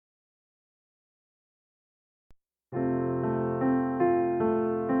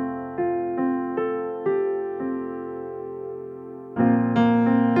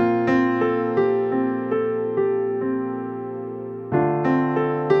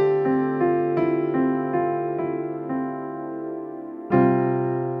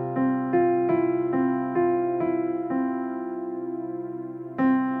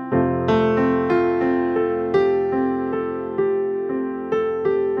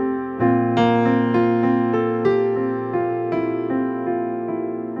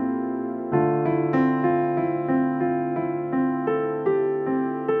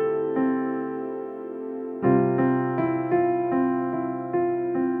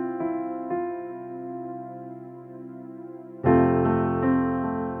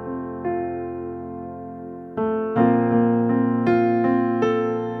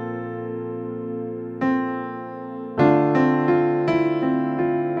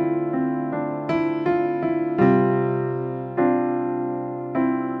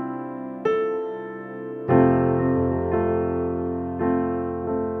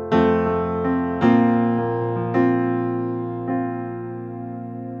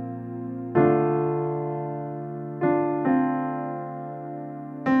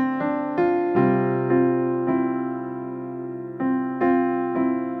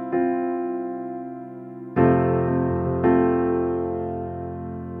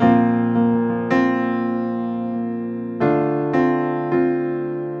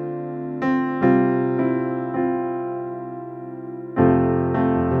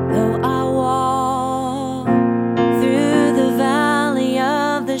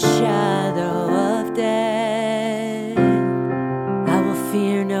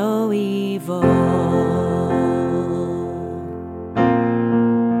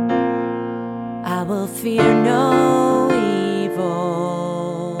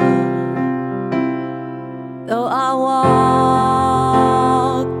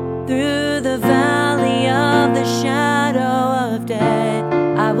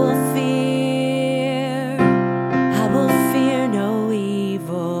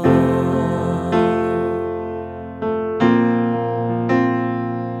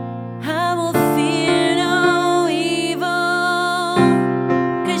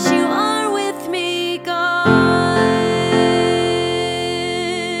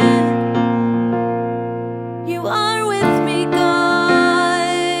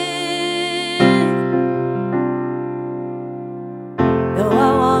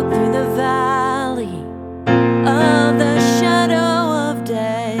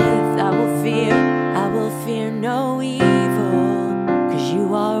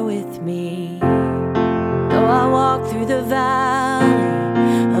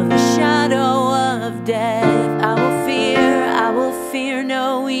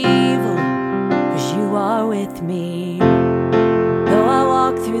evil, 'cause you are with me. Though I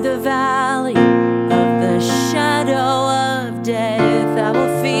walk through the valley of the shadow of death, I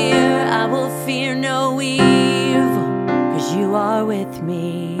will fear no evil, 'cause you are with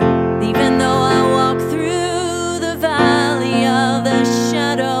me. Even though I walk through the valley of the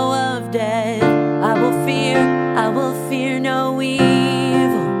shadow of death, I will fear no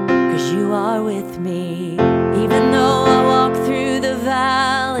evil, 'cause you are with me. Even though I walk through the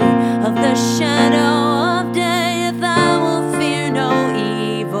valley of the shadow of death, I will fear no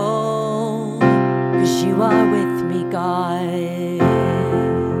evil, 'cause you are with me, God.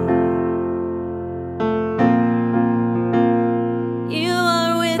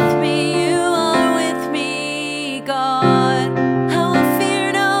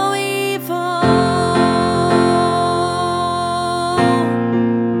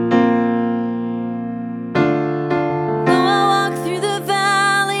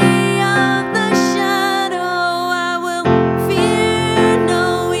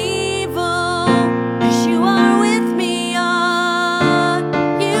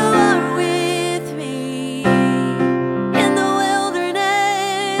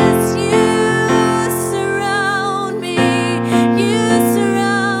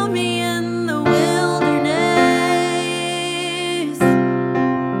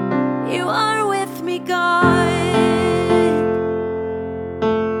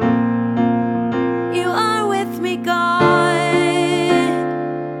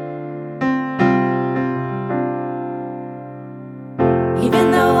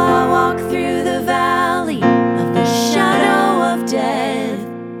 Even though I walk through the valley of the shadow of death,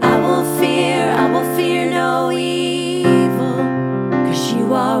 I will fear no evil, 'cause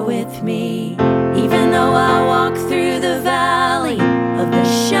you are with me. Even though I walk through the valley of the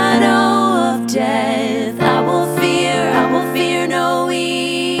shadow of death, I will fear no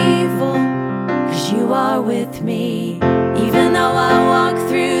evil, 'cause you are with me. Even though I walk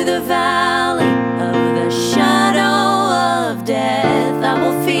through the valley of the shadow of death, I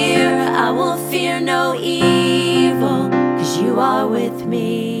will fear no evil, 'cause you are with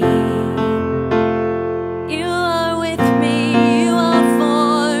me. You are with me, you are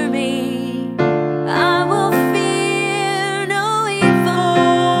for me. I will fear no evil,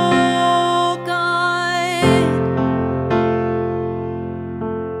 God.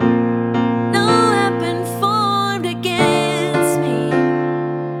 No weapon formed against me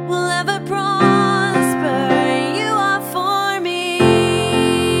will ever prosper. You are for me.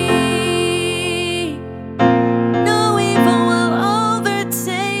 No evil will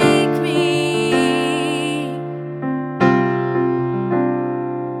overtake me.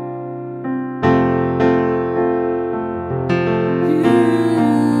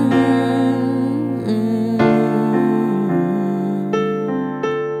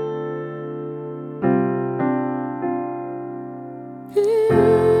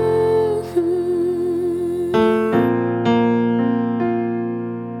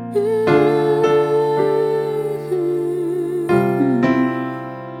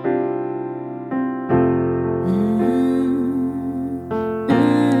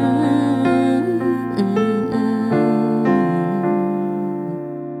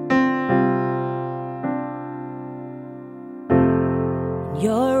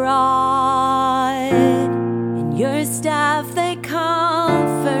 Your rod and your staff, they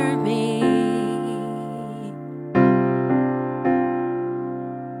comfort me.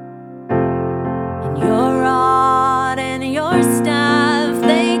 And your rod and your staff,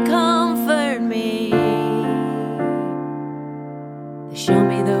 they comfort me. They show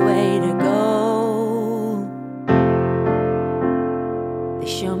me the way to go. They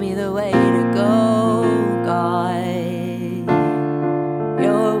show me the way to go, God.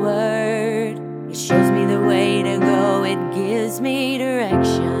 Your word, it shows me the way to go. It gives me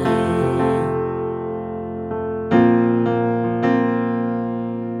direction.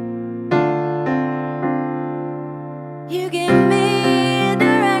 You give me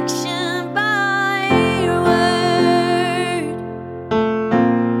direction by your word.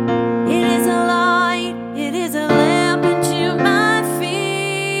 It is a light, it is a lamp unto my feet,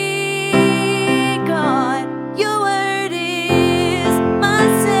 God. Your word is my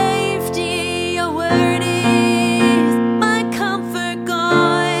safety. Your word is my comfort.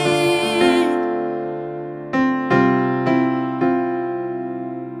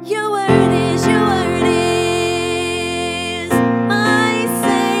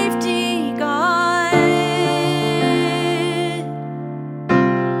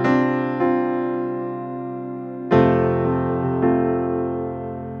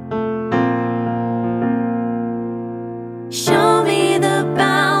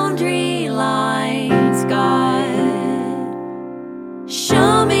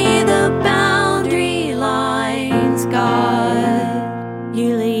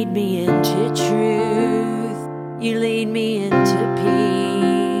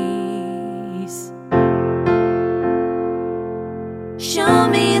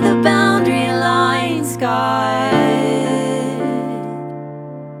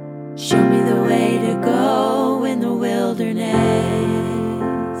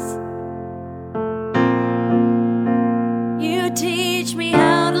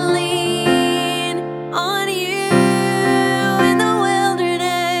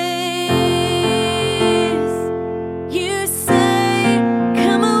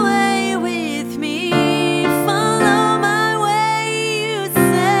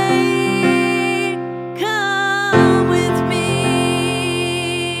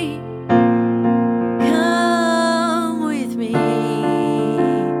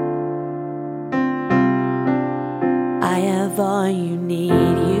 of all you need,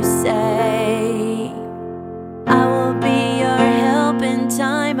 you say. I will be your help in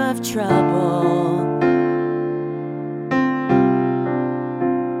time of trouble.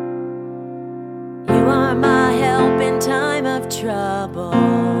 You are my help in time of trouble.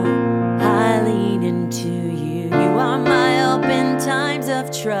 I lean into you. You are my help in times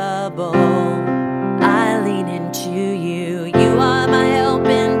of trouble. I lean into you. You are my help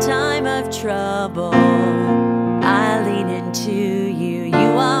in time of trouble. I lean into you.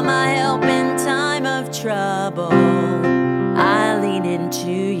 You are my help in time of trouble. I lean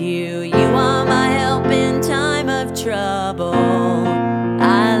into you. You are my help in time of trouble.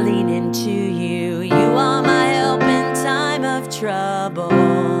 I lean into you. You are my help in time of trouble.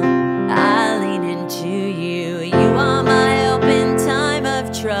 I lean into you. You are my help in time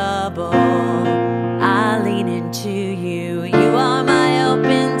of trouble. I lean into you. You are my help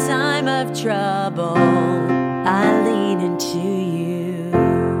in time of trouble.